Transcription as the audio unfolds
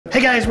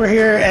Hey guys, we're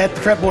here at the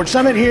Fretboard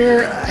Summit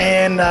here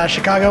in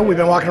Chicago. We've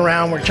been walking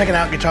around, we're checking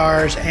out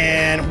guitars,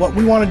 and what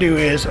we want to do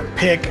is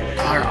pick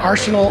our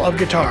arsenal of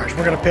guitars.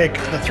 We're going to pick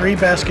the 3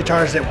 best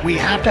guitars that we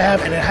have to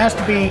have, and it has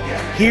to be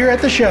here at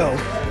the show.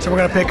 So we're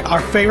going to pick our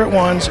favorite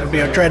ones. It'll be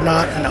a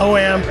Dreadnought, an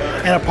OM,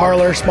 and a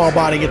Parlor small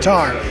body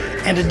guitar.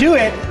 And to do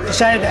it,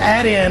 decided to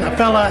add in a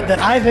fella that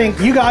I think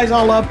you guys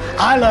all love,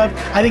 I love.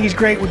 I think he's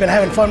great. We've been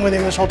having fun with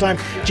him this whole time.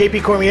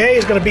 JP Cormier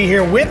is going to be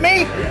here with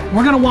me.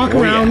 We're going to walk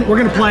around. We're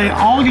going to play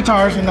all the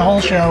guitars in the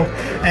whole show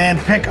and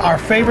pick our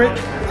favorite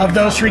of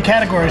those 3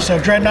 categories. So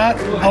Dreadnought,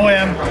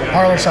 OM,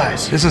 Parlor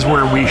size. This is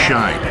where we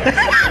shine.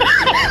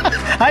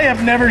 I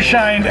have never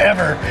shined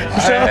ever.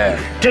 So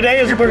today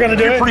is we're going to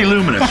do it. You're pretty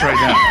luminous right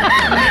now.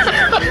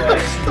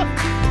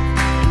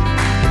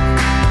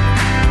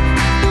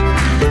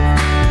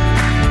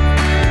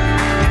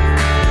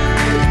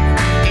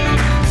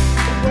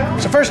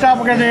 So first off,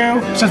 we're going to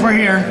do, since we're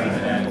here,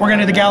 we're going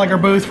to do the Gallagher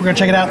booth. We're going to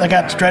check it out. They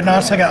got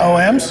Dreadnoughts, they got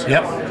OMs.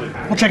 Yep.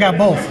 We'll check out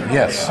both.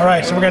 Yes. All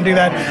right, so we're going to do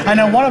that. I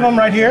know one of them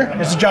right here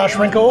is a Josh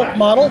Wrinkle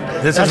model.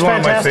 This is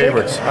one of my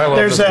favorites. I love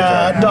There's this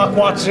guitar. Doc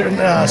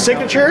Watson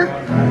signature,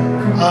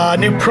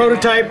 new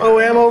prototype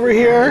OM over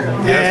here,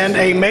 and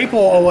a Maple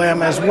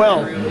OM as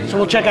well. So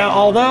we'll check out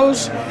all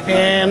those,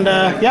 and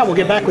yeah, we'll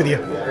get back with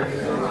you.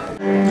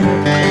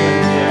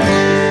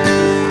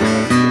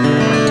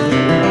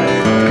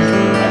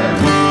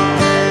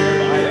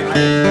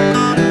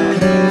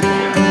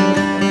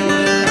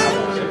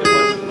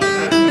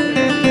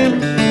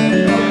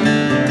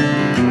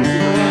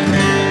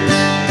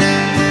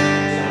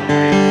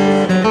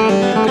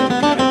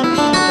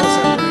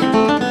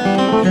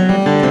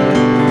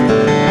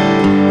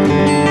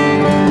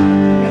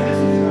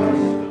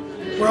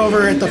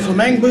 At the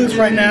Flammang booth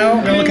right now.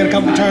 We're going to look at a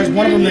couple guitars.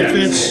 One of them that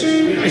fits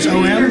is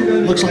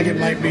OM. Looks like it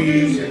might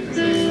be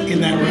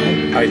in that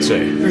realm. I'd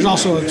say. There's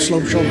also a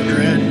slope shoulder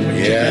dread.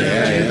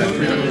 Yeah.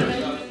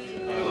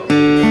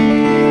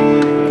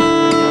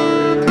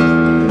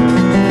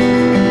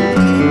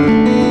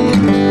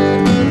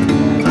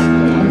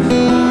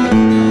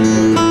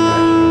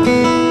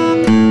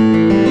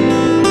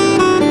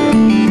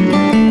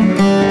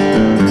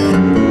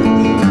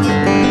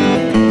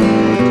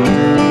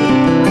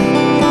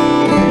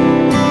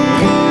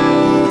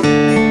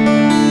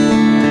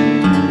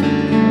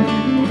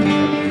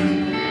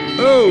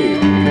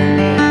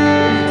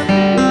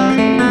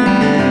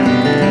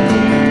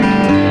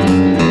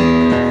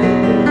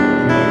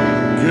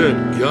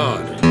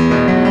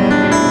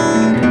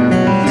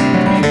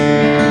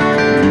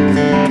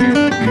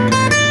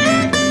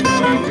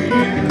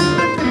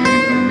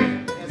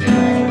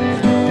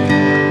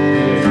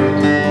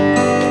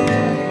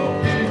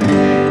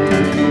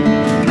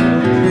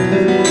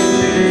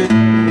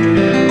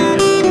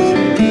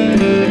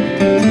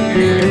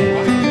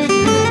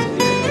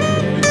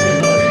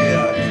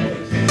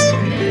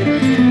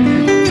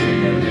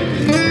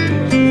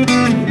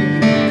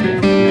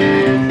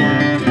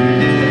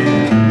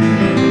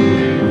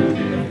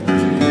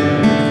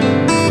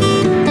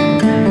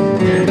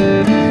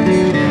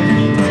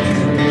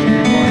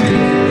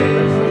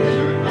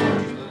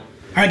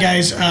 All right,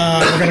 guys,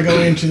 we're going to go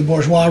into the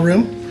Bourgeois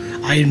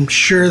room. I'm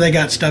sure they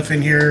got stuff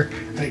in here.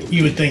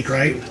 You would think,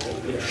 right?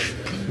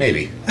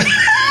 Maybe.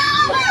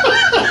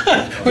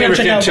 We're going to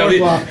check out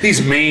Bourgeois.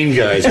 These main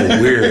guys are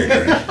weird.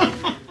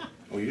 Oh,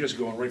 you're just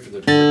going right for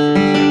the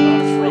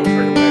throat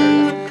right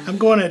away. I'm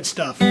going at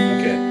stuff.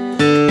 Okay.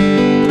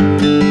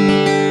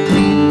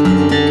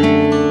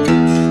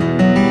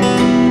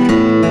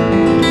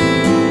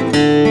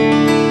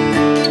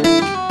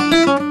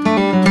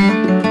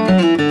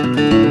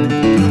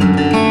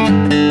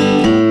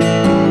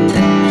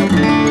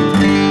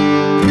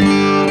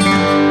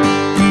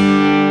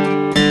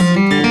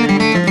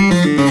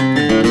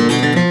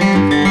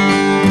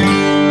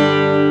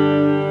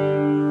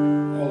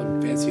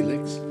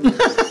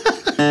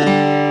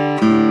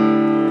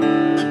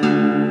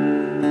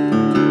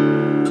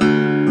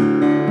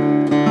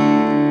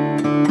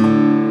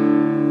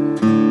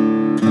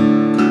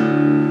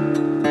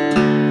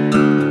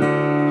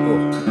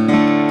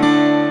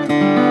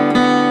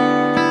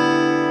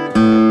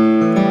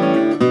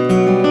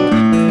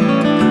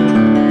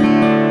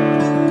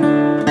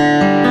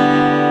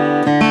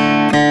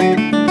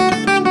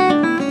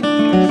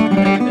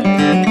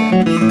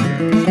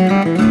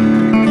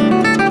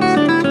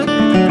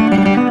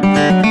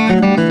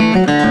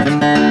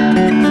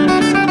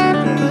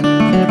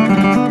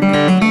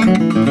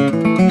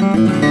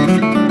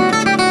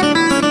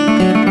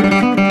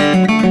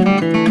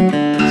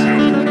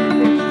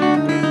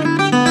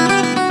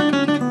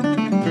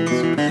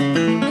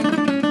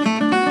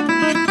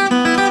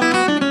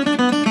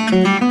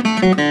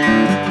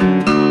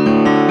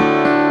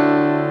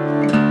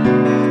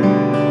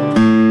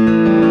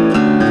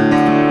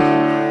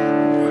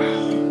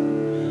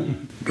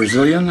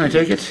 Brazilian, I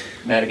take it?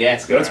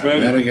 Madagascar. That's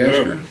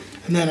Madagascar.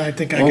 And then I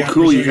think I got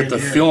cool, you Brazilian get the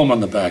here. film on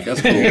the back.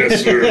 That's cool.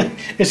 Yes, sir.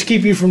 It's to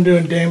keep you from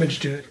doing damage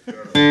to it.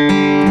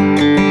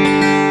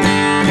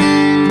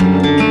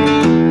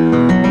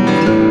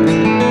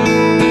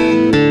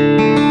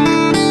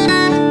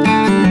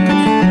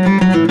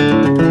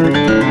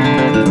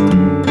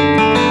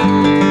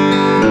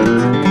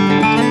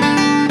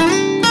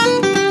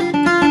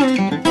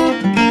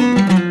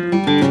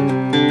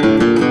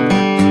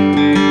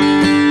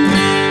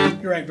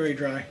 Right, very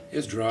dry.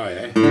 It's dry,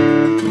 eh?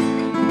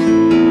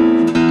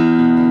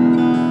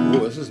 Oh,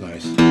 this is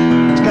nice.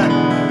 It's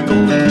got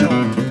golden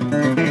tone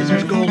because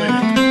there's gold in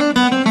it.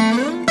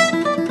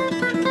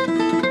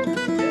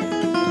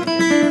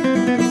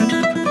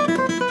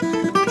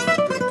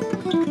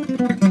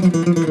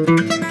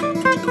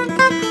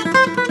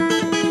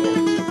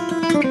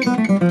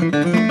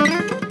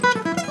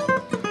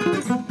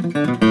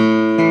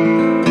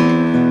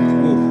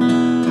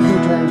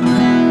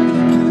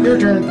 Your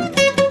turn.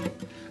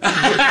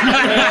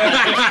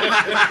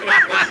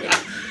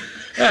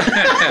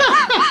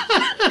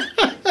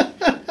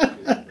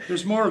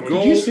 There's more Did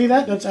gold. you see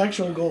that? That's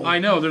actual gold. I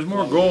know, there's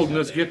more gold in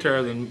this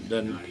guitar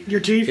than Your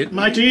teeth?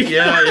 My teeth?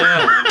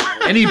 yeah.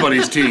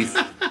 Anybody's teeth.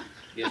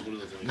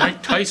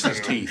 Mike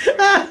Tyson's teeth.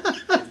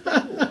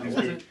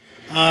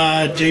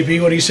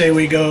 JP, what do you say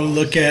we go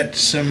look at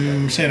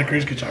some Santa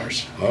Cruz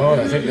guitars? Oh,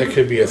 I think that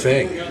could be a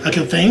thing. Like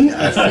a thing?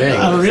 A thing.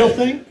 A real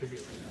thing?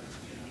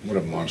 What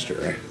a monster,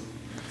 right?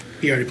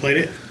 You already played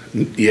it?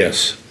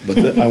 Yes, but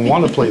I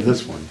want to play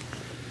this one.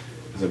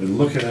 Because I've been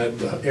looking at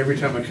it every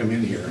time I come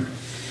in here.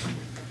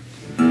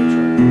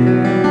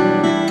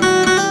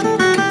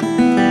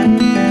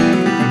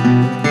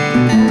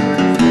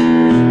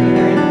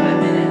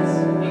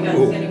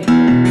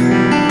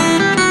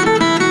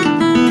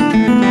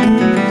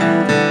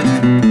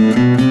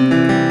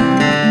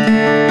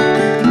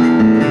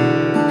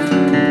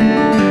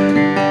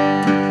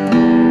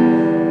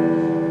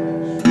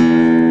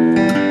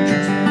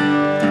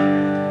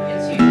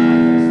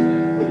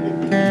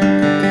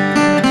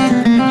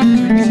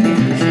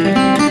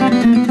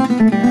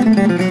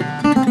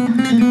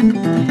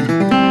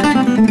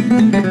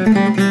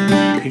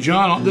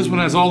 John, this one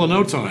has all the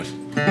notes on it.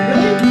 Really?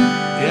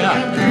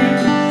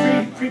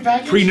 Yeah. Free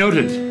package?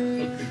 Pre-noted.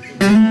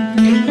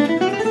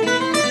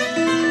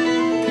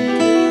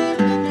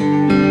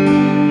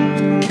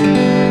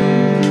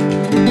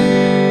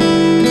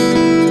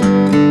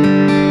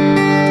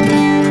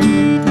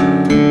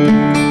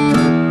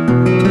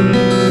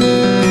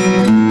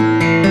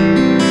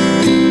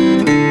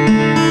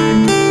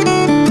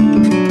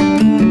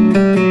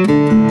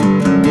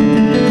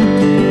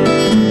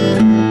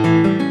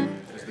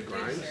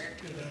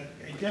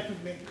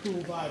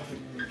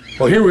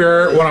 Well, here we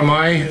are, one of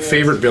my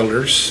favorite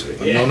builders.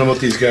 I've known about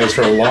these guys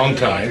for a long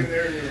time.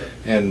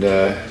 And,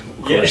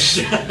 of course,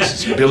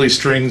 it's Billy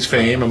String's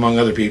fame, among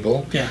other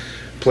people. Yeah.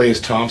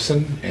 Plays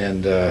Thompson,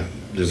 and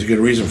there's a good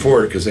reason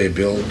for it, because they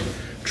build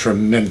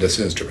tremendous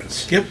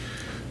instruments. Yep.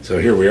 So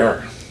here we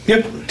are.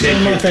 Yep.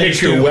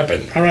 Take your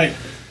weapon. All right.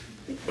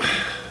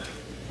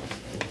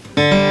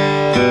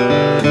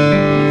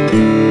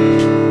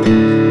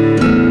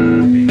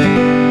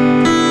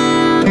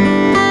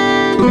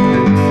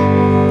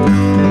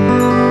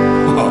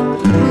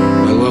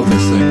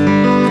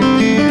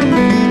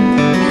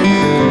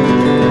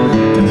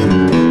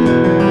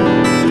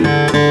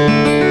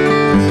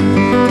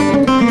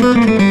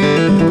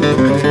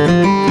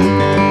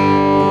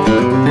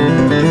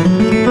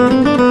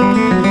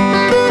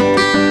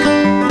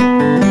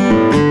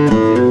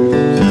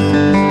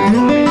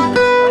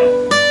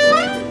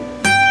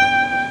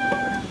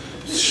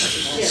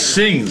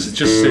 Sings, it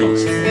just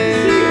sings.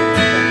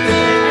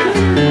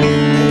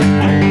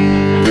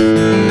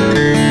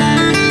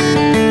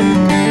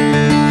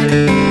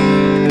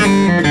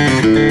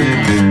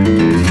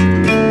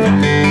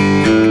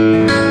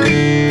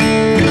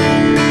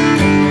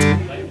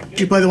 Did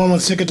you play the one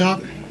with Sick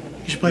Top? You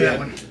should play that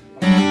one.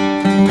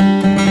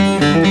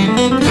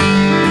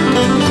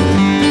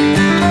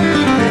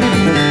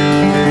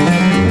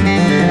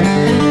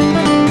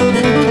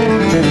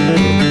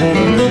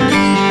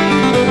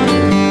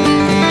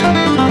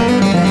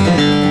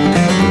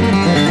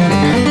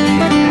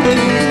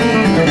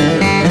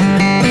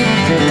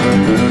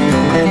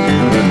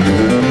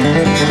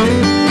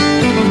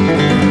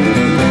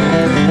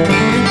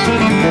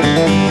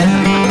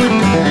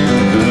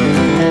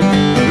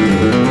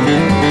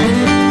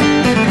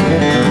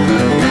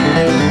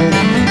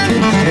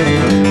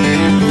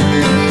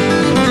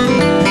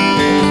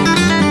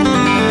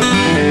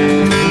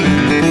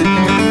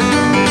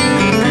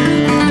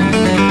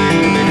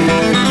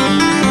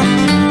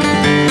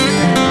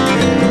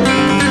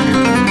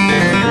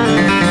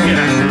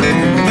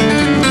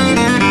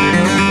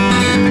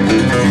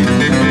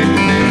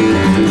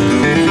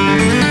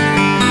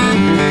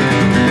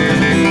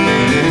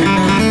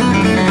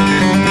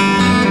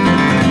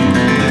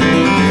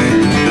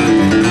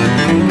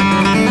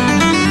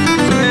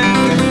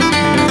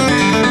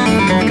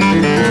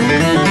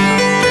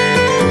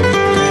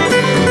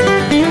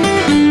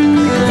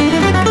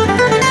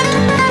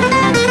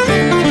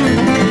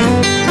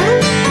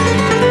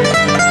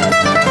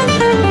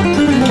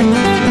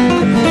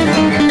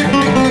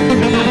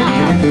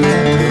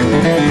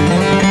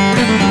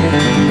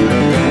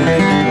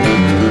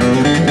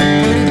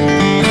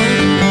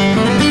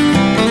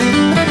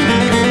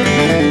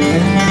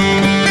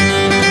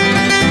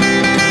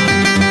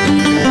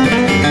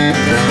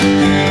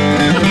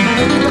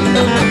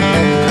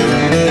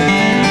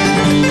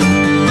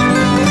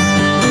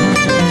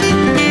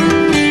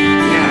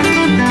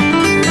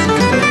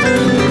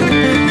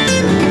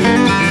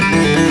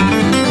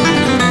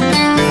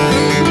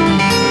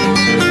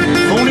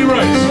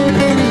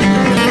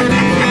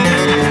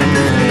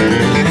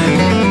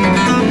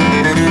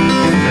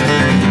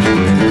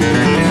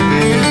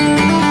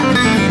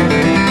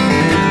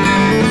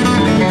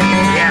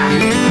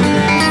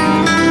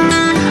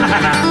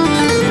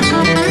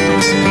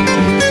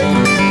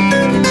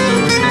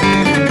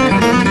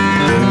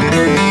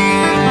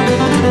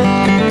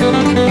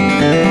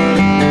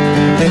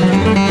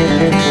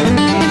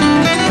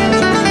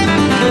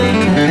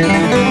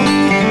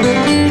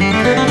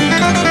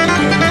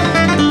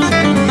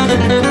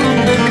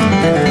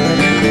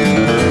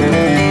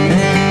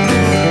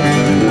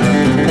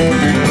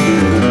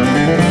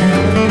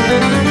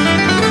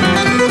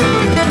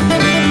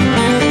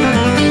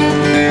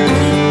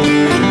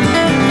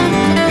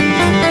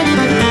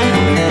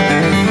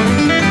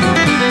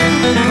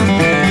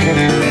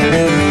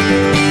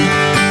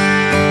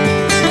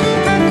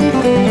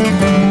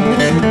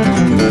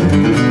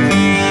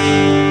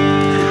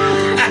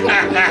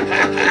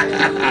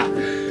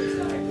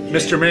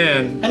 Mr.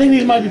 Man. I think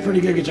these might be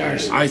pretty good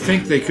guitars. I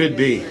think they could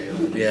be.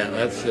 Yeah,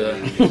 that's.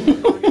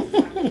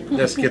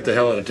 Let's get the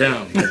hell out of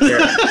town.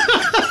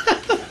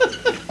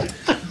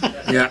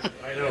 Yeah.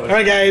 All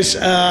right, guys,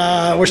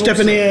 we're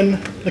stepping in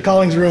the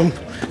Collings room.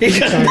 He's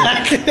coming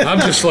back. I'm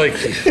just like.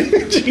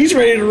 He's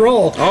ready to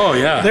roll. Oh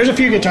yeah. There's a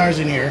few guitars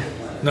in here.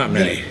 Not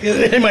many.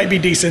 They might be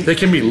decent. They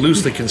can be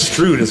loosely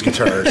construed as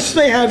guitars.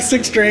 They have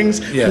 6 strings,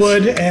 yes.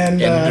 wood, and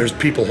there's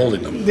people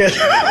holding them. Yeah.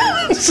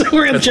 So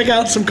we're gonna check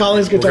out some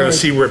Collings guitars. We're gonna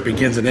see where it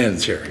begins and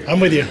ends here. I'm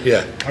with you.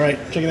 Yeah. All right,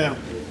 check it out.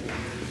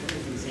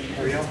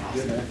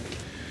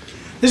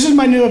 This is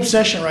my new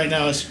obsession right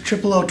now. Is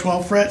 000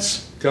 12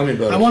 frets. Tell me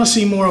about it. I want to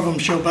see more of them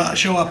show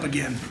up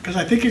again because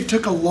I think it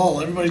took a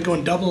lull. Everybody's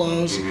going double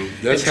O's.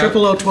 That's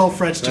 000 12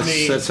 frets to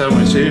me. That's how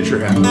my signature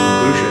happened.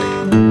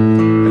 Boucher.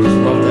 I just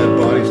love that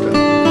body style.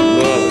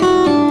 Love it.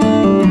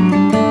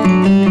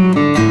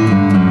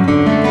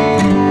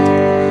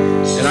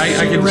 And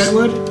I can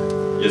Redwood.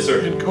 Yes,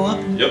 sir. And co-op.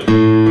 Yep.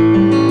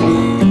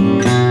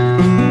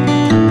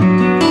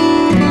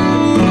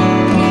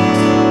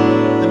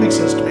 That makes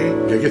sense to me.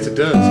 I guess it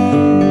does.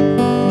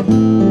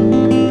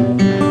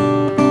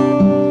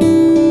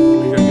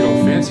 We gotta get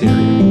all fancy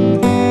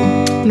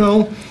here.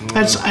 No,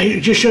 that's I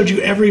just showed you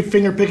every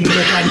finger picking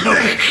trick I know.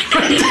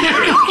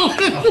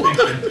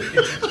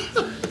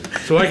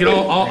 So I can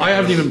I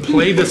haven't even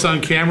played this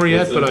on camera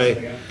yet, but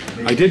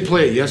I did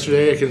play it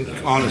yesterday. I can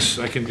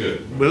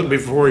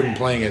before even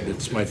playing it,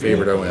 it's my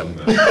favorite OM.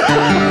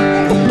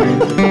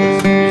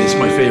 It's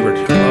my favorite.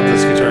 I love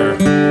this guitar.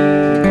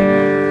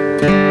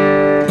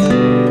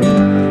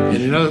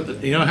 And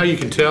you know how you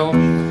can tell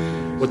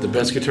what the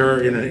best guitar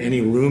in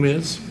any room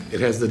is? It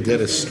has the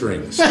deadest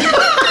strings. And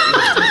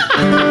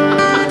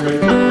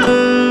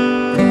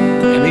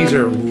these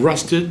are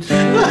rusted.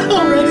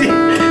 Already,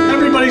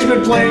 everybody's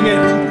been playing it.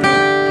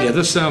 Yeah,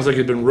 this sounds like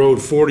it'd been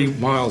rode 40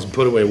 miles and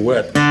put away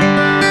wet.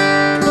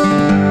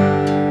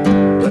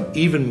 But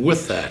even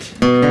with that,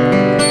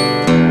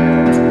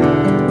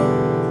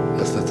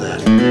 that's not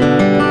that.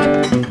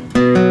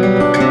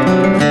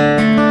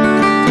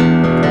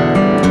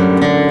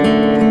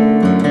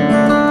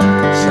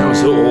 Sounds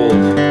so old.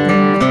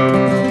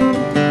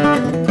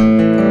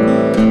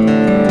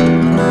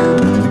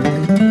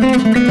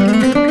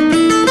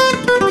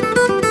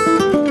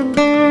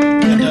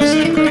 That does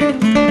sound great.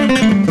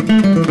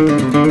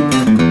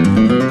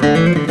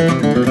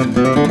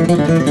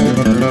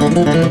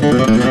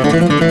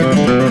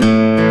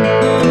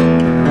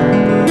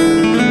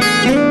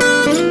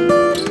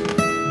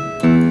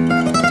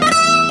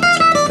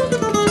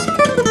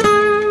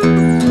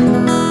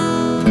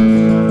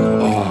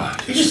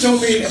 You just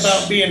told me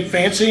about being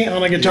fancy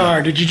on a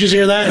guitar. Did you just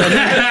hear that?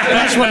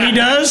 That's what he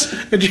does?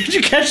 Did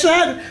you catch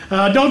that?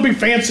 Don't be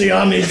fancy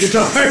on these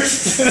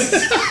guitars.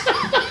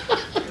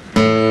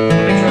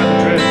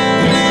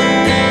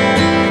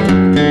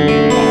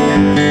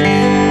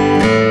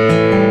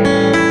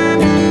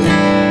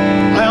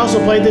 I also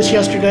played this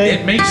yesterday.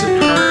 It makes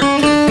it hard.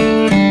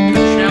 The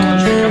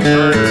challenge becomes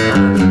harder and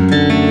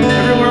harder.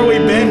 Everywhere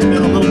we've been, it's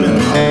been a little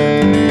bit harder.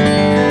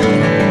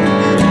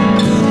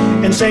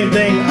 And same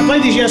thing, I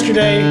played these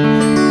yesterday,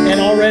 and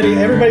already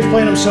everybody's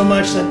playing them so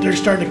much that they're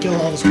starting to kill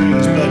all the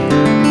strings, but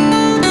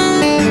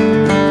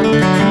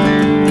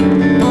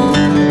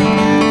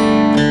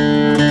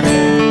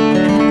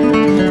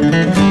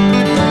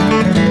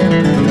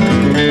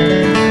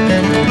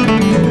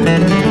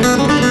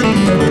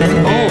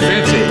Oh,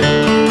 fancy.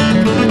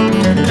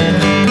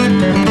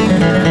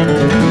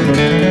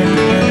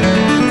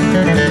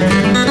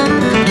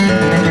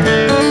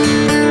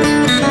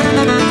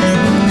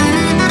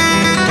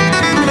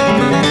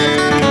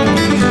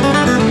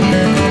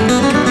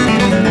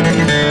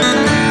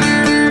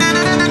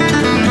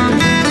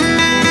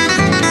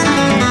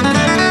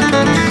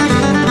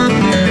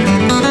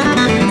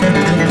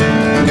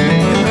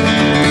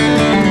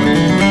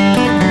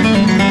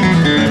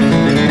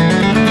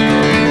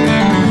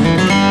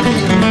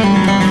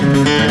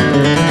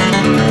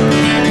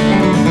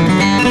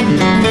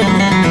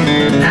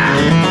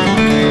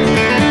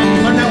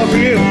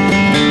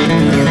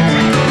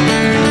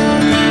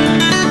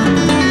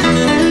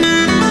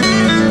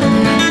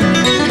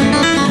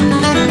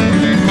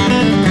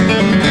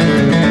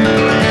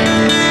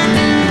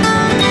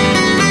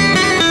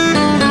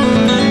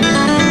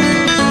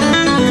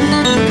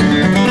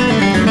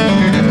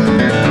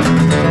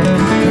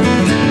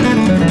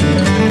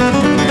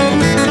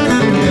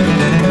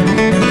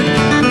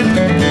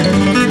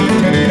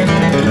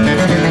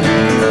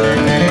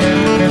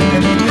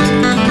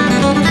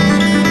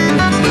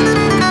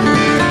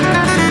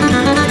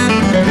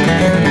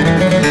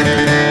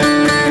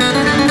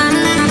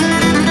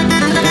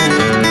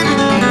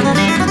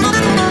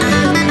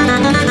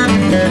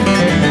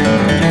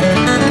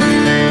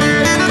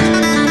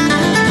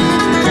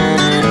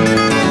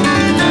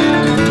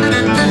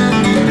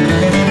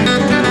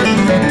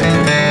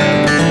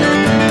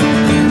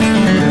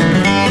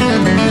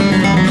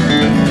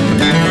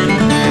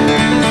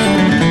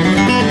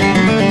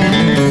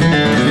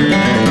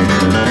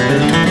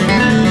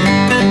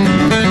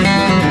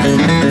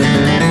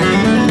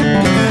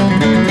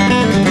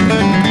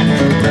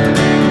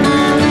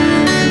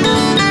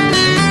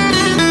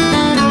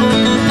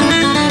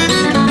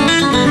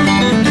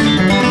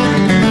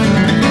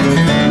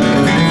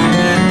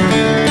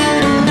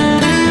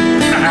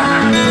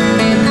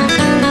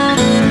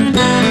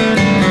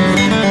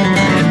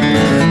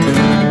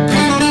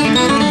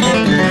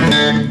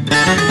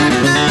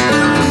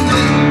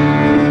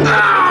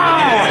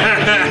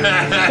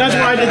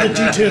 the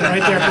T-tune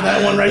right there for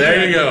that one right there.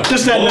 There you go.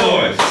 Just that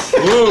note.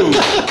 Woo!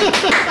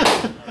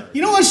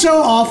 You know what's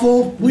so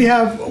awful? We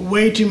have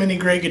way too many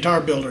great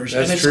guitar builders,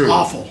 That's and it's true.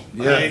 awful.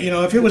 Yeah. Right? You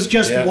know, if it was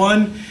just Yeah.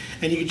 one,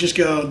 and you could just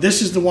go,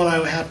 "This is the one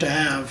I have to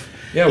have,"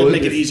 Yeah, it'd well,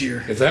 make it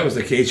easier. If that was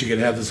the case, you could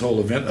have this whole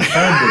event in a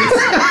phone booth.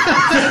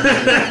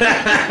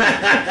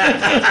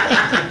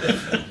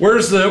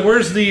 Where's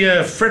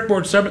the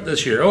Fretboard Summit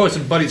this year? Oh, it's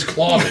in Buddy's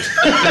closet.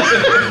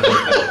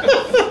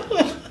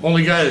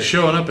 Only guy that's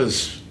showing up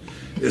is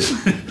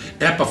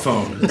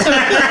Epiphone.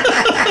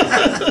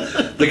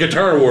 The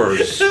Guitar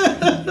Wars.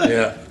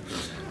 Yeah.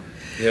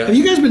 Have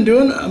you guys been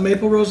doing a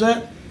maple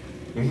rosette?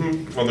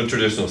 Mm-hmm. On the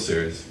traditional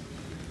series.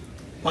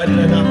 Why did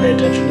I not pay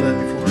attention to that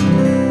before?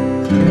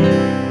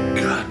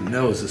 God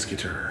knows this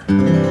guitar.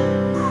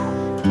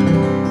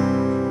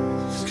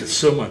 It's got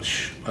so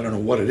much. I don't know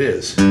what it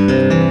is.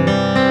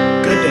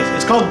 Goodness.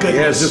 It's called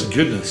goodness. Yeah, it's just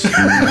goodness.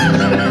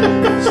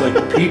 It's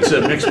like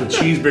pizza mixed with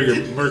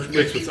cheeseburger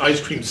mixed with ice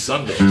cream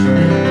sundae.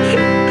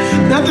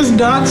 That does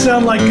not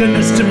sound like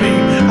goodness to me.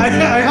 I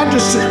have to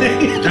say.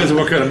 Depends on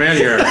what kind of man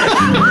you are.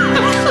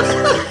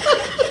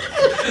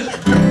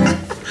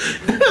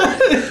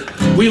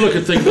 We look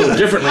at things a little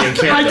differently in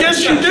Canada. I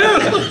guess you do.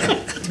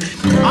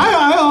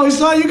 I always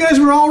thought you guys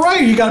were all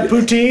right. You got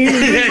poutine, and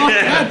things like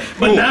that.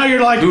 But now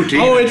you're like,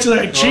 poutine. oh, it's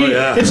a cheap,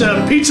 it's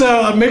a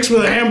pizza mixed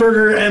with a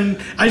hamburger and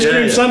ice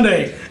cream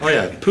sundae. Oh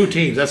yeah,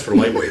 poutine. That's for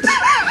lightweights.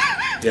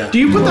 Yeah. Do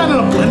you put that in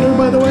a blender,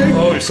 by the way?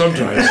 Oh,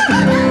 sometimes.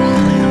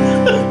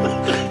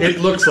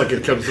 It looks like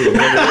it comes through a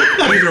blender.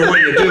 Either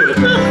way you do it.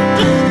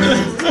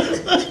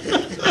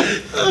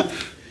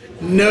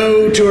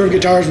 No tour of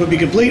guitars would be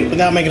complete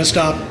without making a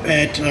stop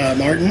at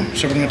Martin.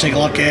 So we're going to take a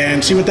look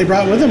and see what they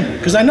brought with them.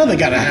 Because I know they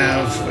got to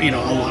have, a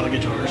lot of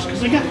guitars.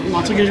 Because they got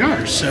lots of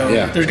guitars. So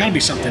there's got to be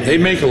something. They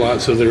make a lot,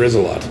 so there is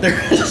a lot.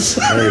 There is.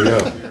 There you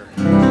go.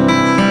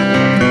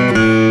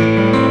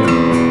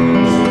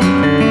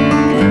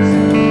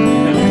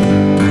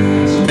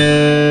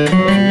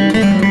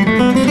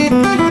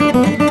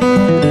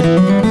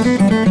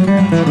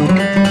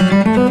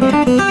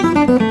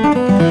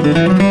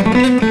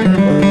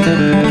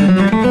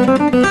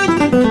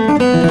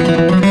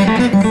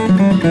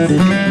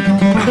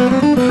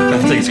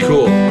 That thing's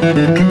cool.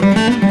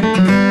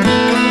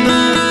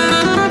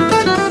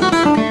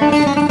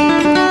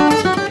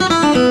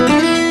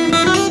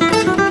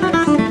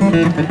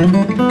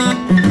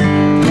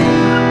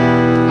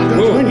 I'll go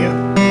join you.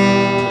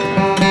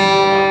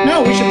 No,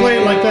 we should play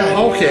it like that.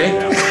 Okay.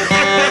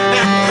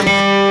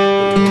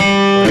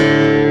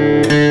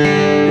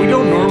 We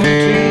don't normally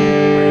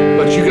tune,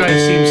 but you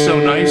guys seem so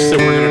nice that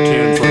we're going to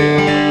tune for you.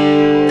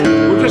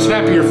 We're just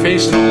happy you're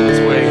facing all this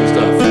way and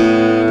stuff.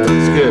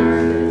 It's good.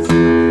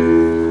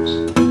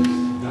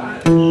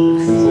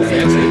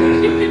 Fancy.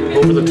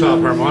 Over the top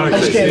harmonics. I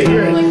just can't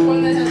hear it. Like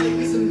one that has like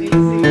this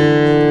amazing.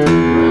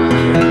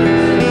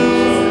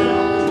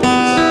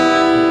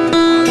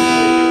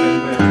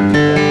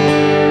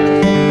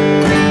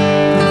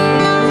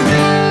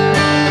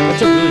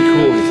 That's a really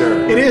cool guitar.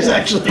 It is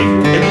actually.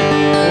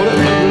 What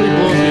really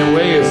blows me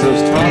away is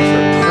those tops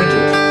are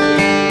printed.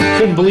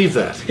 Couldn't believe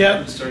that.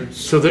 Yep.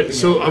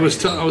 So I was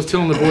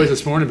telling the boys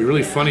this morning, it'd be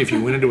really funny if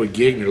you went into a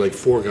gig and you're like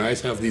 4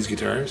 guys have these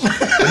guitars and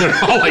they're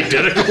all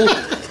identical.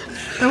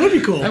 That would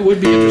be cool. That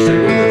would be interesting,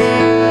 wouldn't it?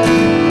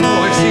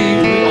 Oh, I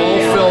see we all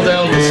fell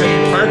down the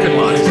same parking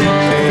lot,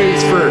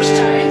 face first,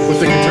 with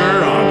the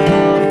guitar on,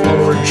 while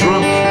we're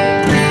drunk,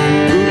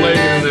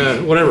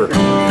 bootlegging, whatever.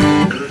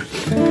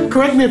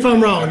 Correct me if I'm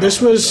wrong.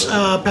 This was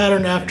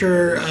patterned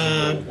after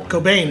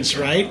Cobain's,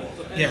 right?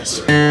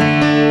 Yes.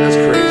 That's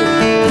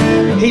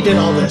crazy. He did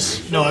all this.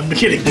 No, I'm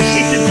kidding. He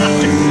did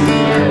not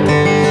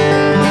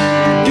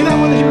do that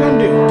one that you were going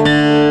to do.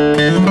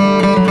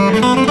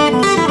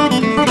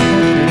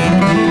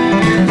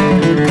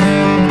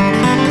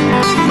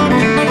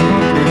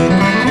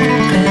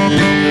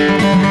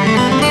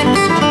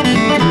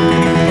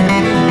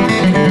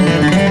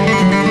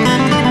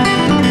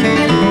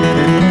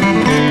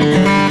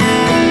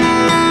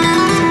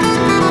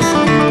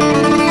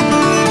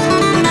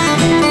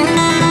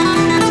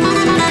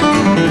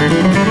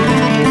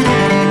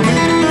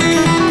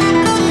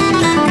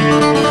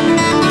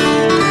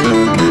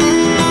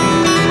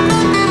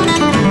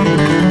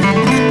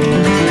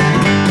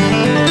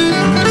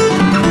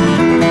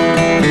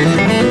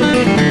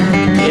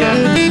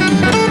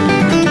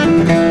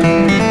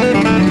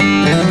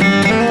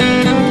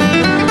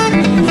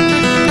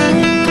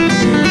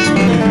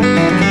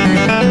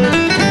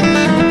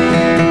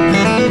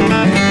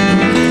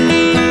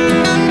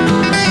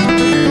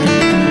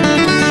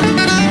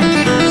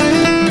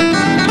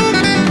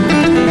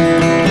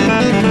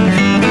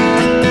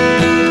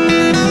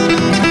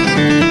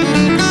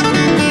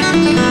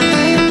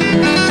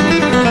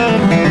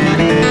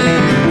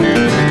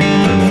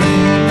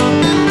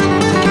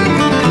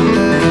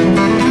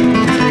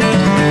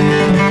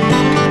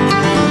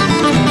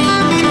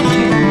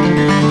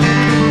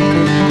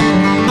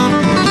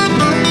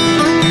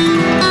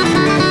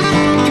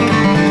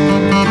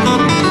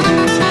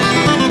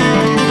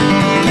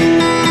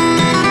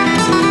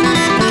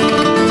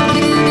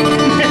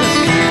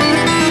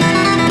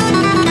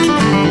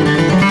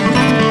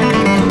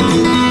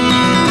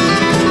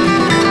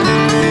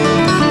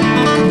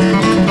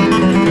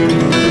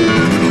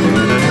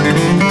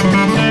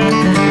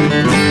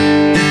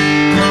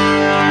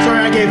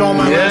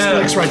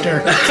 right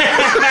there.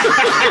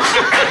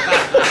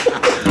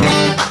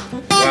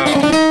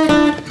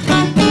 Wow.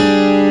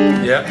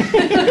 Yep.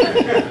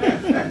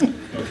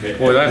 Okay.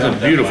 Boy, that's a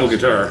beautiful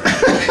guitar.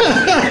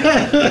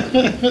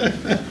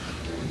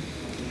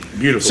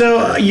 Beautiful.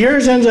 So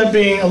yours ends up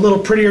being a little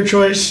prettier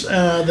choice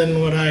than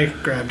what I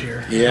grabbed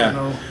here.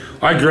 Yeah.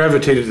 I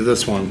gravitated to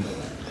this one.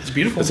 It's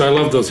beautiful. Because I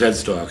love those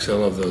headstocks. I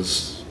love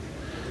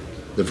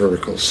the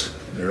verticals.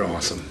 They're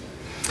awesome.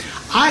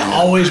 I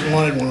always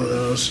wanted one of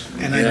those,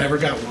 and I never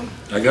got one.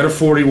 I got a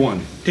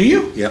 41. Do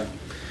you? Yep.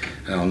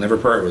 And I'll never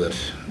part with it.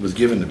 It was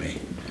given to me.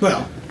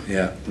 Well.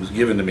 Yeah, it was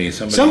given to me.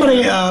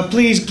 Somebody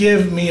please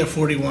give me a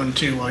 41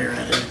 too while you're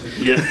at it.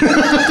 Yeah.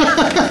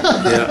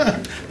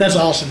 Yeah. That's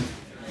awesome.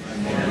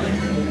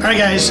 All right,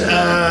 guys,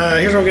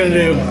 here's what we're going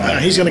to do.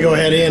 He's going to go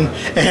ahead in,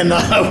 and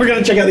we're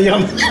going to check out the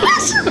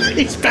Yamaha.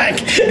 He's back.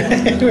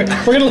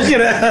 We're going to look at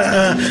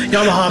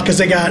Yamaha because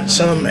they got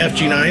some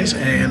FG9s,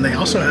 and they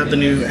also have the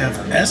new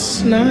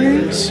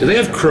FS9s. Do they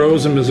have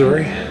crows in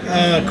Missouri?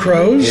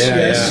 Crows, yeah,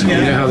 yes. Yeah.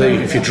 You know how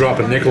if you drop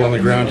a nickel on the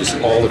ground, just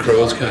all the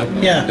crows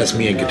come? Yeah. That's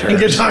me in guitars. In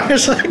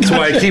guitars. That's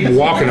why I keep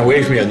walking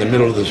away from you in the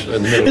middle of the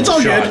It's all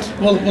good.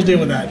 We'll deal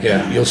with that.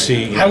 Yeah, you'll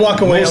see. I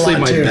walk away mostly a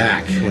lot, my too.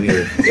 back when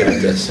you're good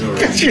at this.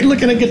 Because you're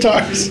looking at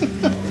guitars. I'm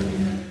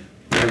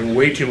having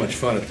way too much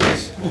fun at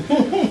this.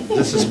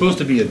 This is supposed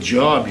to be a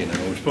job, you know.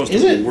 We're supposed to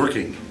be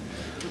working.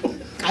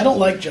 I don't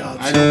like jobs.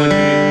 I don't like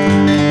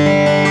it.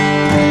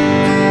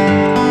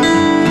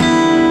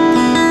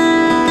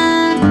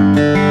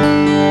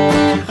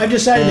 I've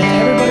decided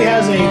that everybody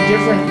has a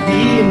different D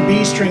and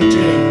B string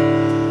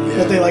tuning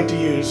that they like to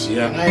use.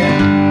 Yeah. Good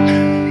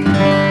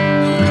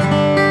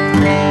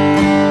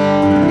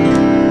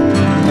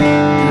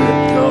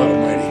God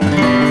Almighty.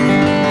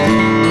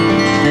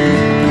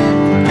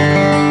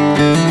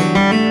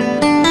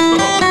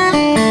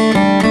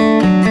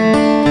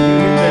 You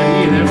get that E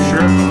and F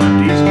sharp on that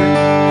D string?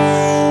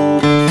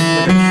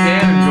 With a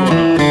cannon going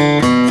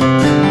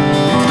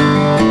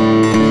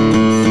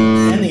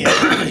off. And the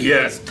F.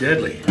 Yeah, it's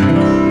deadly.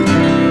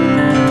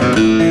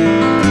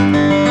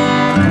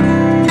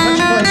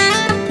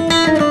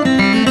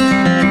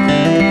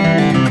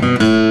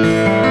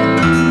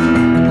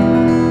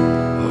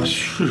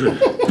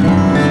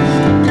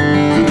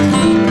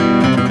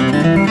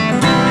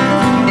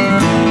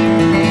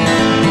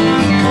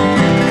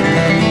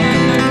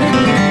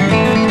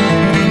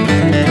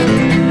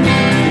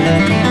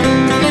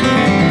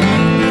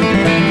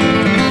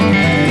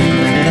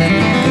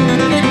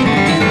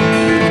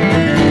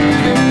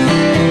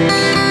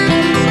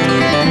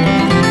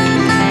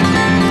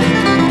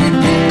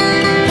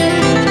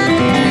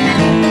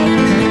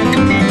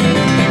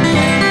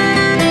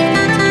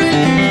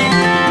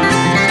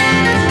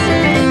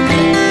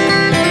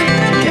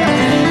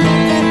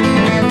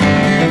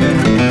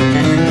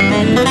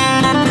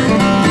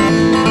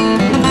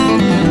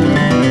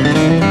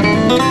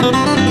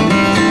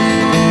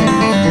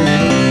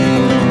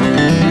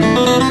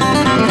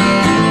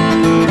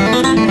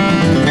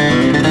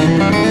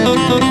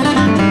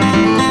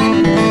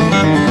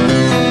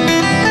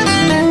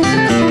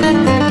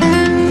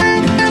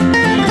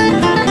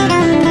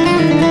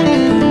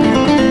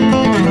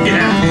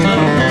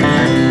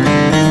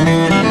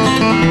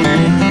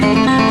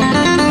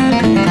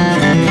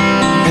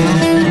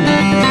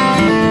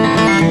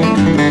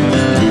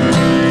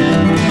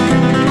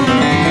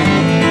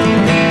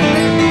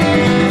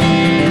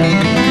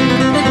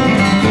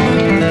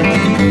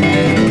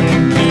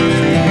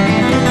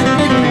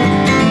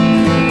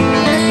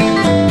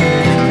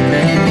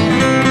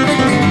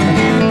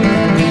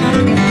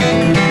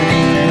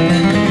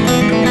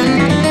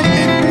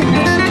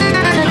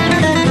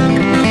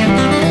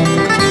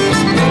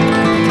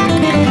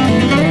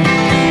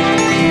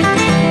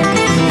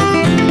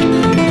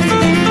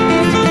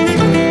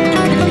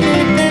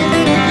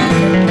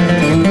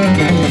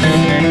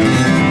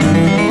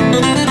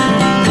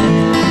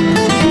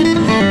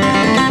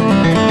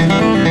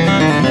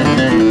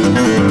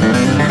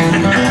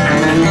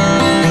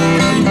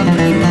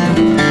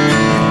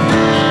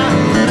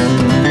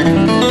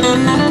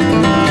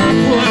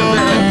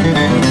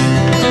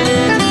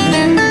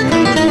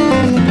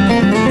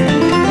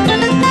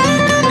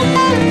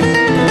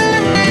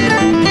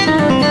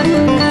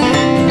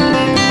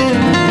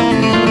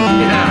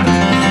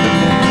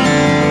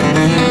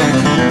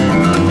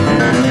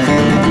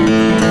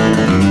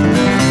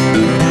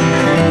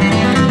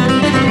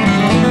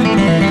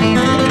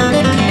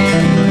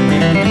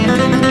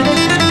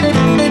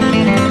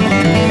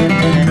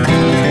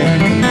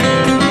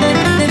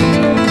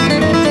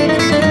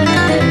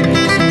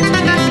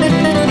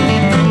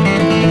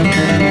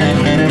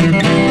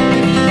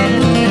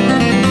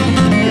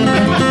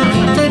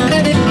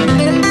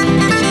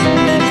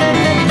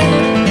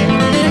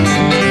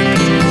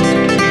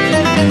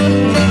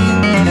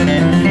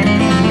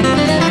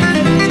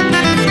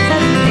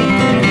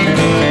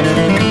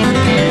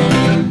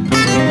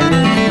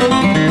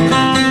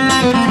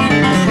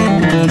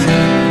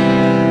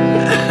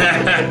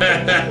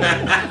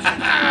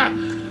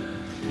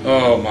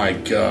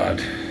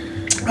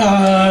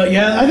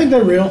 Yeah, I think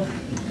they're real.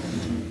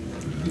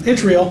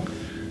 It's real.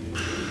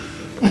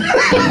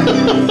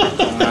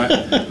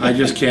 I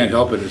just can't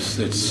help it. It's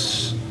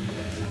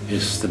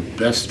the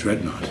best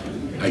dreadnought.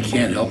 I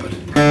can't help it.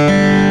 It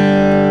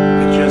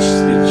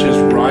just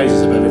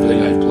rises above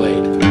everything I've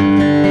played.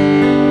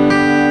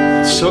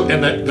 So,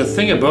 and the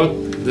thing about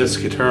this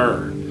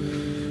guitar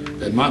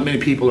that not many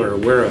people are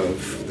aware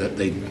of that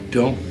they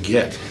don't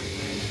get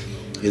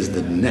is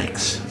the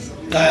necks.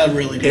 I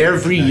really do.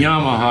 Every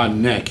Yamaha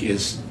neck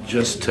is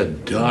just to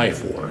die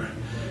for.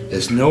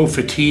 There's no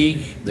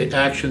fatigue. The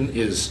action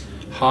is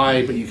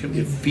high, but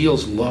it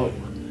feels low.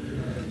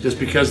 Just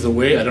because the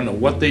way, I don't know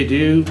what they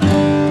do,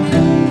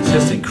 it's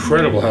just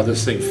incredible how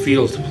this thing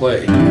feels to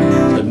play.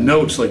 The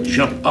notes like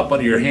jump up out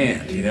of your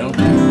hand, you know?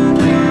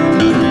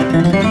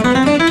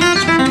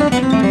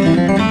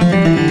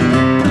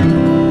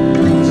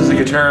 This is a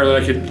guitar that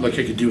I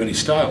could do any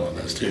style on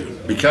this too,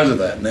 because of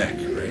that neck,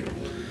 right?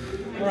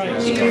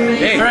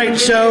 Hey. All right,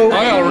 so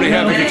I already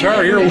have a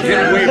guitar. You're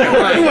getting way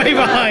behind. Way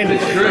behind.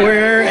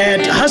 We're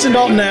at Huss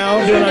Dalton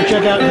now, doing our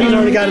checkout. He's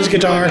already got his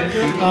guitar.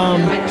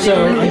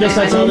 So I guess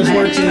that's how this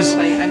works. Is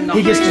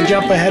he gets to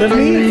jump ahead of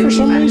me for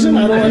some reason?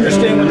 I don't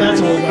understand what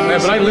that's all about. Yeah,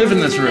 but I live in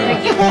this room.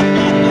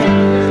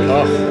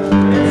 Oh.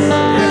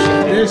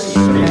 This.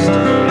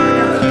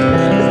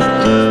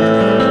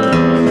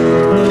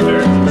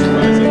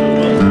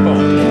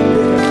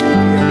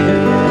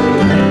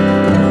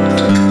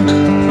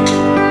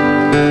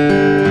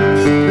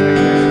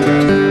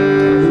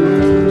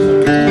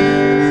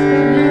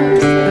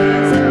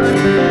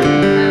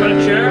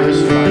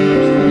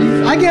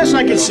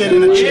 I could sit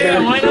in a chair.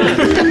 Yeah, why not?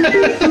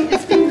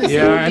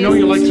 Yeah, I know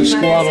you like to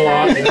squat a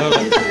lot, you know,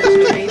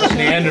 the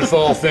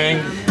Neanderthal thing.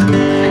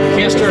 You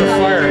can't start a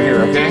fire in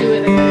here, okay? You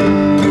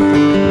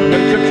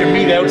gotta cook your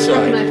meat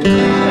outside.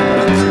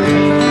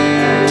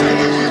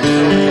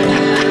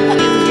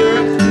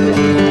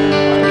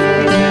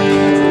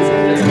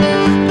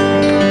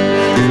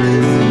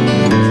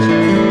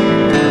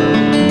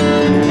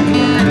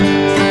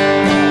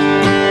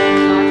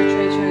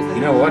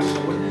 You know what?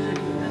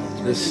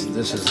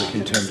 This is the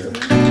contender.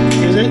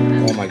 Is it?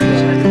 Oh my God.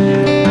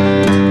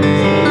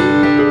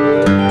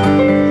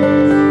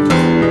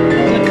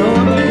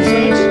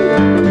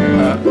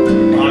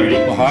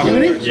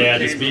 Mahogany? Yeah,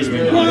 this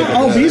Beeswing.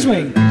 Oh,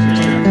 Beeswing.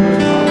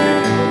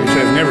 Which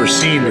I've never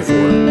seen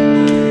before.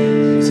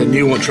 It's a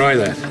new one. Try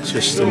that. It's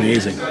just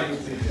amazing.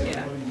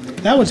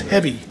 That one's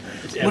heavy.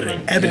 What,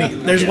 ebony.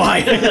 Yeah. There's why.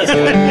 You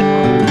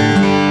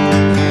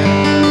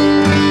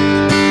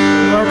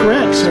are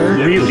correct, sir.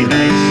 Really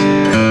nice.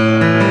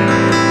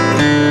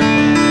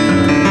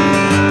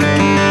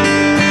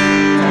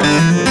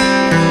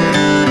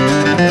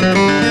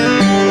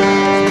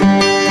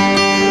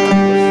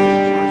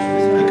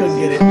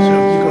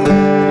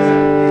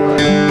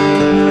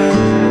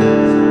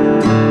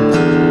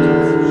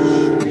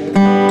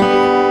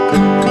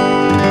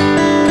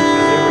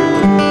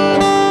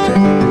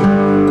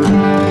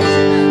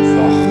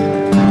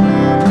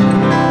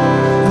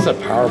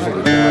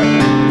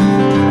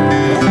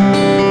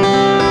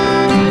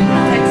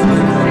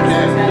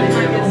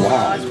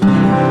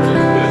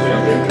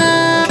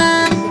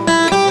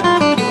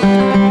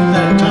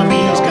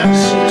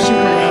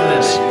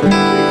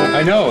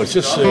 It's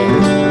just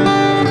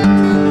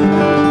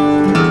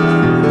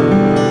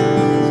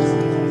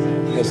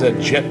has that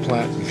jet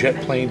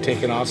plane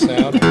taking off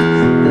sound.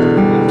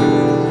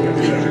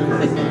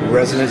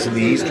 Resonance in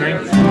the E string.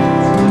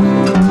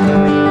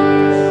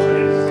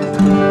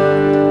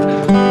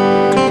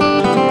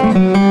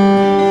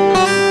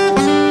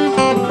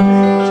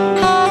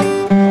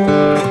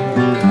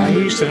 I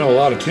used to know a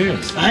lot of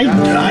tunes.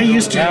 I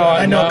used to. Now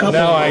I know a couple.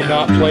 Now I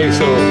not play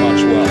so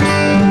much well.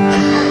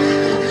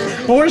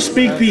 Or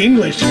speak the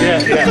English.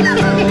 Yeah,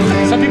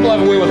 yeah. Some people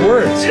have a way with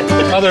words.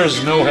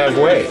 Others no have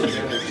way.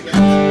 How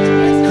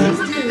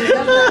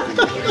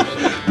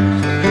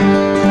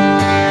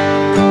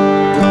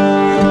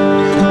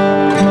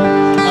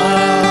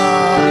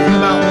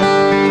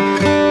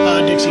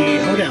about Dixie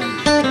Hoedown?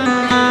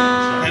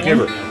 Give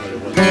her.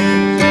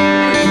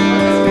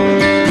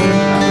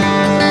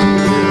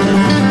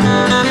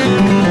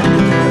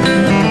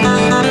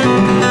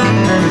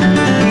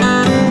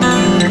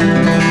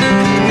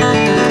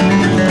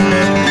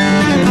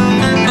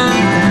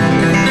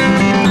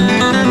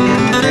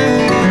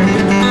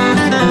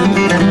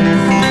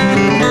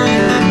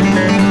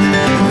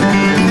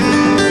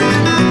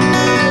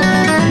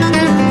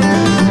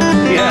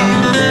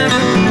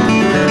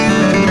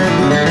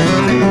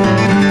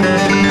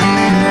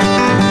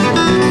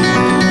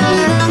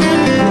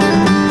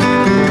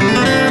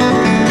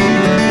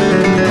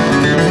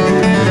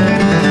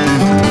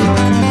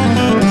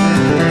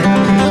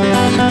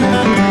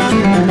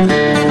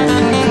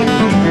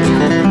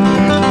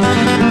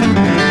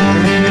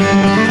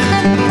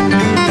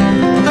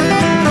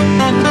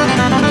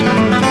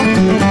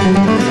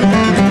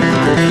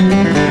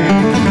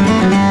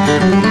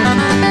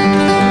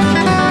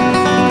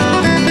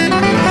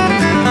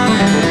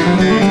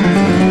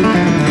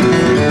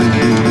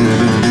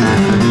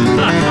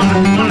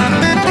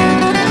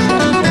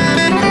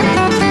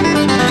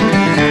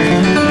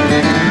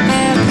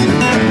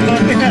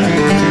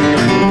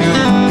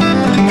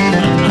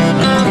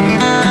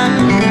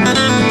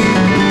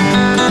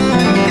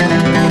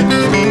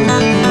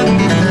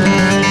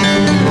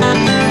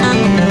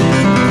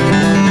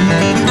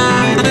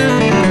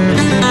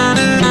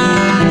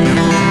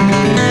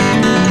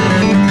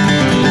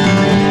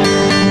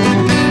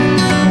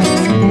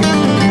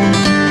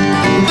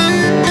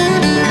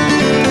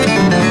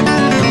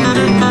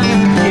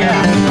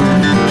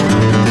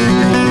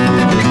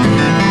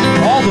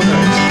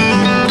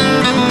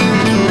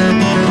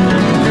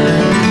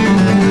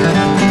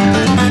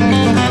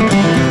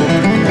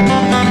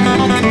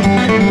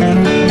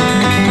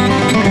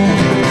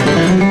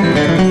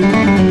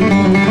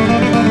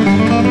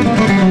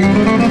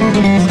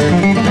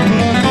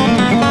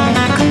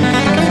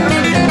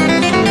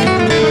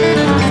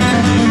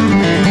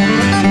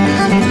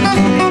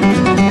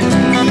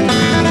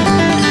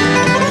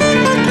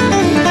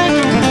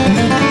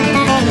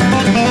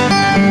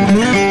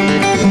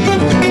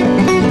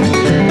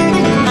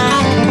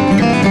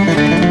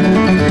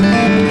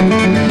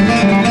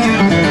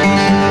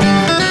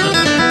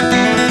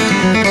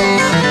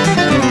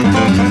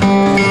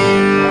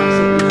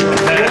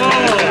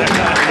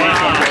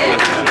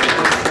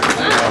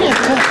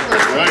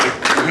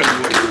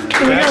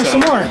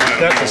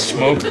 The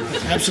smoke.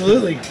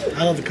 Absolutely.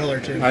 I love the color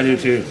too. I do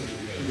too.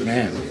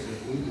 Man.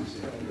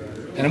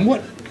 And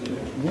what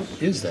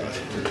is that?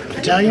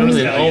 Italian?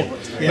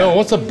 No,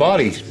 what's the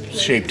body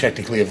shape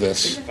technically of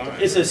this?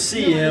 It's a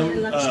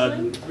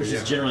CM, which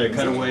is generally a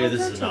cutaway.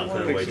 This is not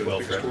cutaway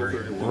 12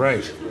 fretboard.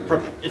 Right.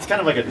 It's kind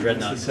of like a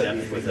dreadnought step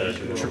with a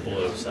triple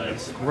O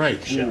size. Right.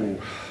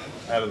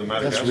 Out of the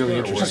That's really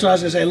interesting. That's what I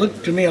was going to say. It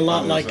looked to me a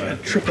lot like a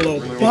triple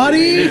O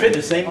body. They fit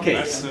the same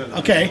case.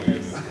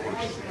 Okay.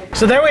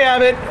 So there we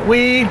have it.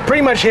 We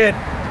pretty much hit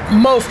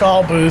most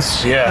all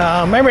booths.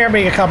 Yeah.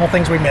 Maybe a couple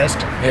things we missed.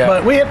 Yeah.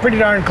 But we hit pretty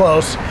darn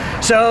close.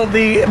 So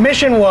the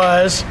mission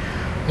was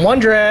one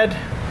dread,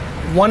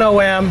 one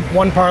OM,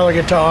 one parlor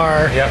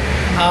guitar. Yep.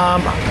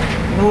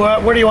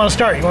 Where do you want to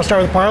start? You want to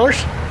start with the parlors?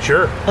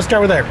 Sure. Let's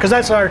start with there, because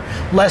that's our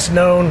less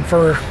known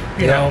for,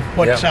 you know,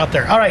 what's out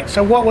there. All right,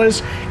 so what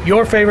was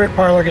your favorite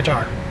parlor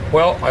guitar?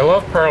 Well, I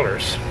love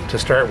parlors to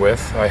start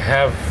with. I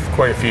have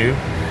quite a few,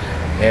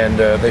 and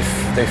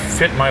they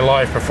fit my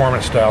live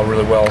performance style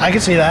really well. I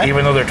can see that.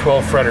 Even though they're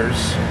 12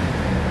 fretters,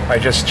 I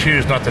just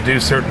choose not to do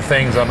certain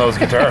things on those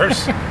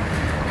guitars.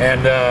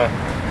 And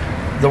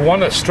the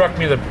one that struck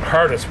me the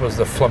hardest was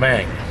the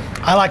Flammang.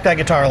 I like that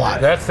guitar a lot.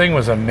 That thing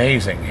was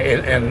amazing,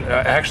 and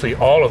actually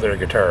all of their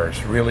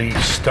guitars really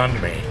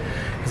stunned me,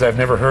 because I've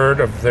never heard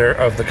of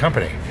the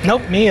company.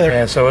 Nope, me either.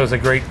 And so it was a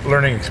great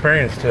learning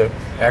experience to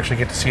actually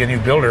get to see a new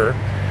builder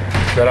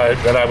that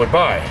I would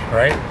buy,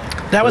 right?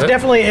 That was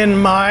definitely in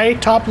my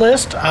top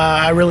list.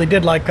 I really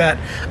did like that.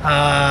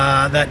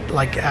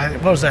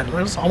 What was that? It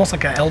was almost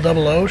like a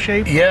LOO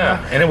shape.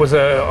 Yeah, and it was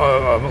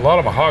a lot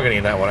of mahogany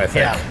in that one, I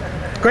think. Yeah.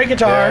 Great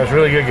guitar. Yeah, it was a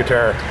really good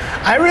guitar.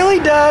 I really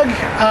dug,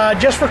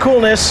 just for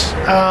coolness,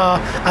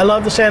 I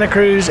love the Santa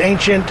Cruz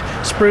Ancient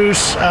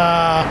Spruce,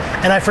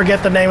 and I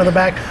forget the name of the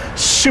back.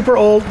 Super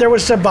old. There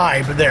was a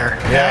vibe there.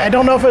 Yeah. I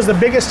don't know if it was the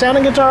biggest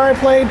sounding guitar I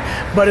played,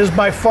 but it was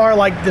by far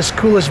like this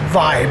coolest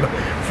vibe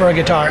for a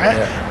guitar.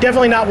 Yeah.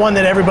 Definitely not one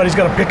that everybody's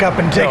going to pick up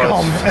and take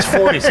home. It's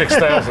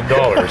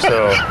 $46,000,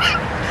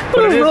 so.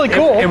 But it was really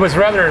cool. It was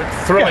rather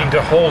thrilling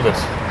to hold it.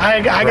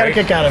 I got a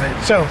kick out of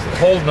it. So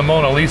holding the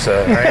Mona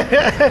Lisa,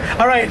 right?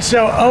 all right,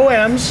 so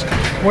OMs,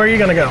 where are you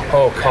going to go?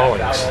 Oh,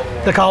 Collings.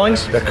 The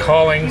Collings? The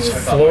Collings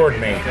floored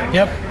me.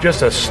 Yep.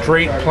 Just a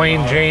straight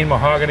plain Jane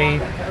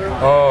mahogany.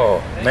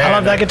 Oh man, I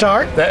love that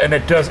guitar. And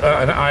it does.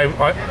 And I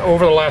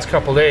over the last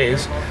couple of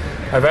days,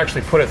 I've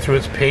actually put it through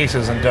its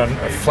paces and done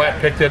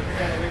flat picked it,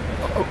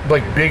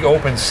 like big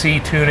open C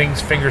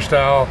tunings, finger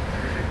style.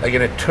 Like,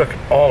 and it took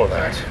all of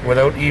that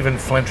without even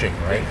flinching,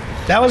 right?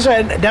 That was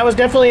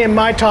definitely in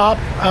my top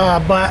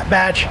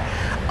batch.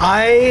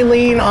 I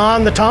lean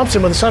on the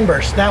Thompson with the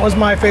Sunburst. That was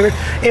my favorite.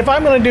 If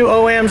I'm going to do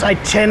OMs, I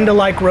tend to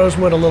like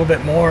Rosewood a little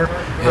bit more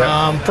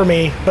for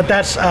me. But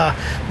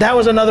that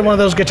was another one of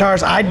those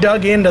guitars. I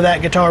dug into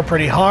that guitar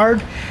pretty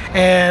hard.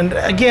 And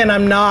again,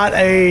 I'm not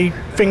a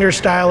finger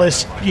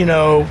stylist, you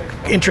know,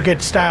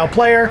 intricate style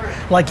player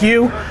like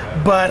you,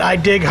 but I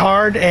dig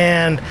hard,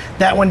 and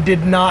that one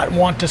did not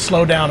want to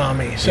slow down on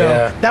me. So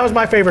that was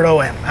my favorite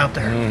OM out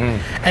there.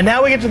 And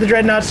now we get to the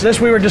Dreadnoughts.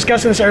 We were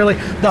discussing this early,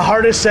 the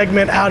hardest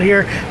segment out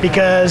here,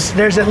 because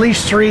there's at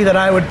least three that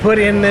I would put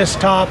in this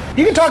top.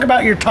 You can talk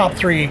about your top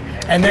three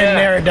and then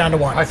narrow it down to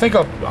one. I think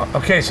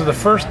okay, so the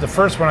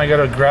first one I got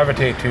to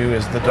gravitate to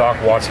is the Doc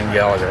Watson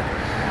Gallagher,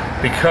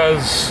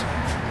 because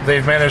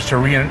they've managed to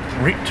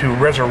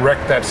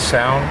resurrect that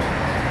sound,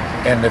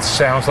 and it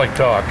sounds like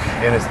Doc,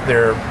 and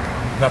they're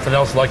nothing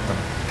else like them.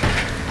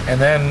 And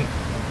then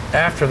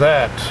after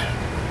that,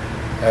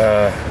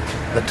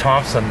 the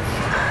Thompson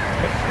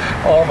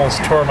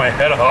almost tore my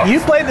head off. You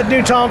played the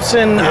new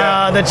Thompson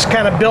that's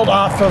kind of built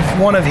off of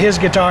one of his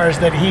guitars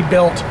that he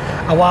built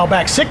a while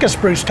back, Sitka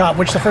Spruce top,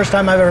 which is the first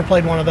time I've ever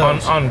played one of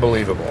those.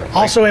 Unbelievable.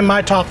 Also in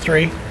my top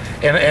three.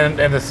 And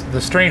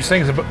the strange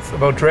things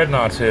about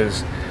Dreadnoughts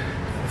is,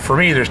 for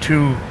me, there's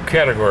two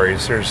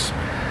categories. There's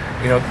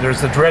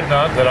the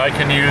Dreadnought that I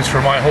can use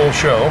for my whole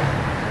show,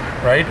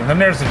 right? And then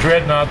there's the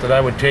Dreadnought that I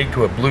would take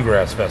to a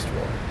bluegrass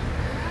festival,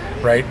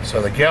 right?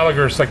 So the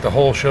Gallagher's like the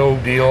whole show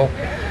deal,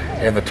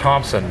 and the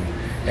Thompson.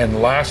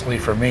 And lastly,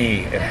 for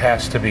me, it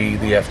has to be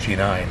the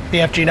FG9. The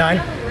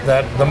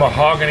FG9? The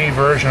mahogany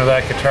version of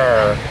that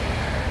guitar,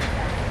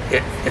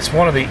 it's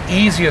one of the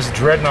easiest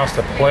Dreadnoughts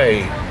to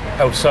play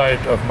outside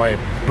of my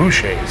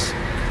Bouchers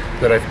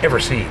that I've ever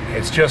seen.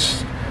 It's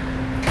just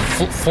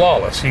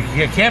flawless. You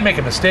can't make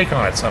a mistake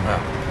on it somehow.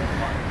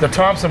 The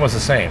Thompson was the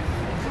same.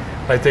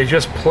 Like, they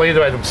just played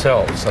by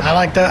themselves somehow. I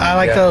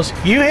like those.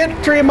 You hit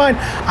three of mine.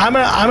 I'm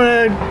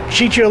gonna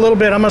cheat you a little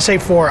bit. I'm gonna say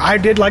four. I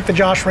did like the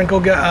Josh Wrinkle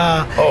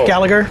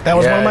Gallagher. That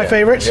was one of my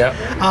favorites. Yeah.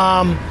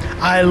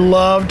 I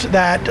loved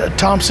that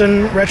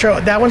Thompson retro.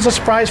 That one's a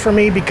surprise for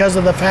me because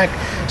of the fact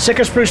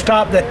Sitka Spruce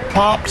top that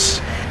pops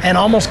and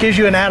almost gives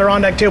you an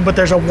Adirondack tail, but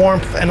there's a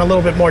warmth and a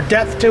little bit more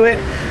depth to it.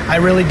 I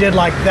really did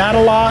like that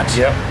a lot.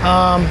 Yep.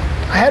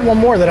 I had one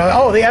more that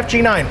the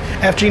FG9.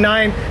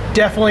 FG9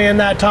 definitely in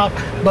that top,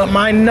 but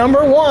my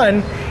number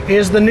one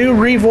is the new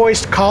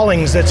revoiced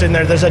Collings that's in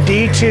there. There's a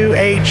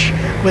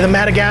D2H with a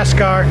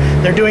Madagascar.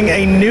 They're doing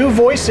a new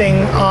voicing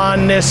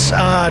on this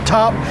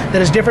top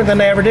that is different than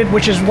they ever did,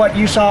 which is what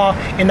you saw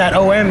in that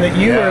OM that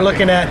you were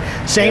looking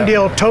at. Same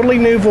deal, totally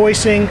new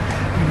voicing,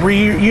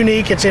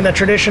 unique. It's in a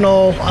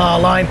traditional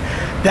line.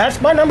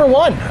 That's my number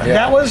one.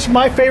 That was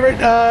my favorite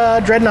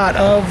dreadnought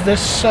of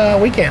this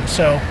weekend.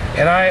 So,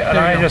 and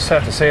I just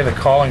have to say the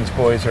Collings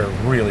boys are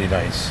really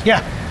nice.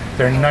 Yeah,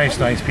 they're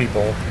nice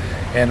people.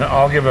 And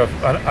I'll give a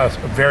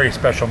very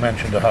special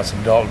mention to Huss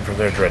Dalton for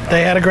their dreadnought.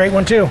 They had a great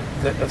one too.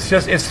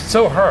 It's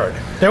so hard.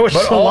 There was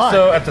but a lot.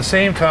 also at the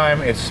same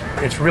time,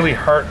 it's really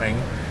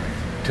heartening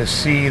to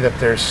see that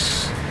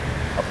there's.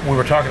 We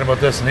were talking about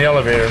this in the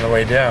elevator on the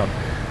way down.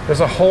 There's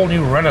a whole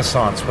new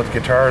renaissance with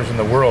guitars in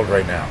the world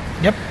right now.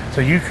 Yep. So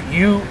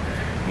you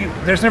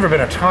there's never been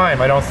a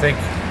time, I don't think,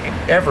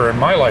 ever in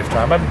my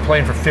lifetime. I've been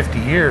playing for 50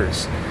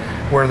 years,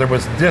 where there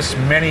was this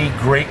many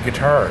great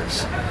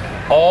guitars,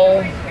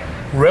 all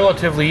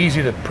relatively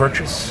easy to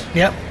purchase.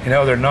 Yep. You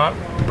know, they're not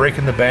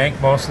breaking the bank,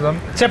 most of them.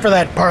 Except for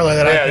that parlor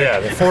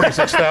that the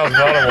 $46,000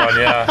 one,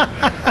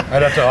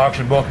 I'd have to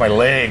auction both my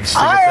legs to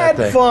get that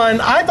thing. I had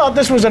fun. I thought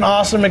this was an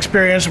awesome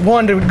experience.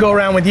 One, to go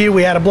around with you.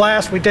 We had a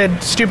blast. We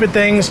did stupid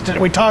things.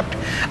 We talked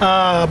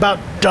about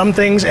dumb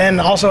things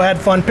and also had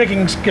fun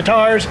picking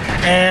guitars.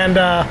 And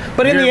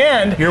but in the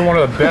end... You're one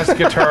of the best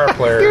guitar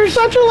players. You're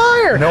such a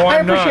liar. No,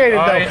 I'm not. I appreciate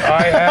it, though.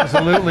 I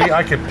absolutely,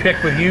 I could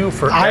pick with you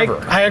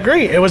forever. I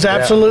agree. It was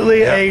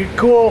absolutely a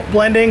cool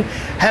blending.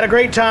 Had a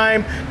great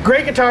time.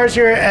 Great guitars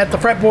here at the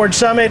Fretboard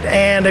Summit.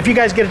 And if you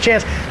guys get a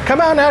chance, come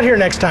out here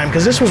next time,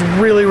 because this was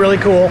really, really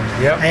cool.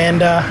 Yep.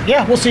 And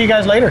yeah, we'll see you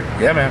guys later.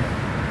 Yeah, man.